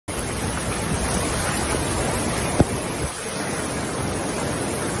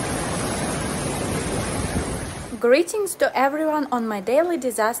Greetings to everyone on my daily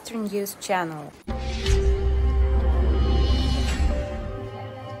disaster news channel.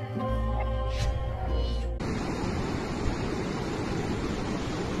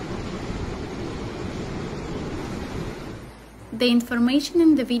 The information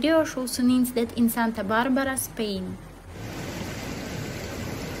in the video shows an incident in Santa Bàrbara, Spain.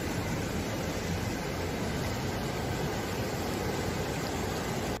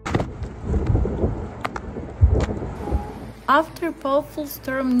 After a powerful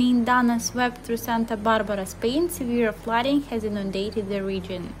storm named Dana swept through Santa Bàrbara, Spain, severe flooding has inundated the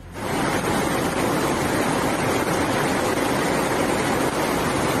region.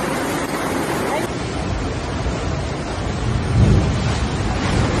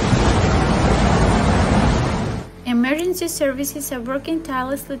 Emergency services are working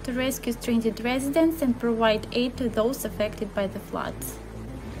tirelessly to rescue stranded residents and provide aid to those affected by the floods.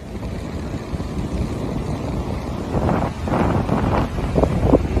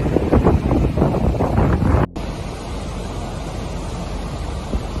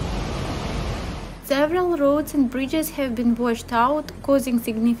 Several roads and bridges have been washed out, causing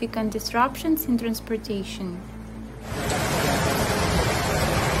significant disruptions in transportation.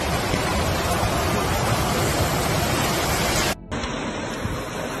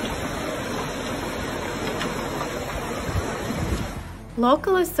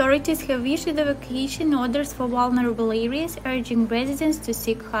 Local authorities have issued evacuation orders for vulnerable areas, urging residents to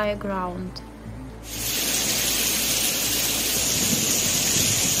seek higher ground.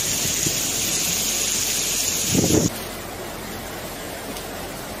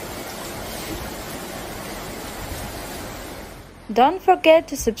 Don't forget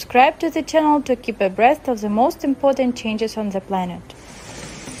to subscribe to the channel to keep abreast of the most important changes on the planet.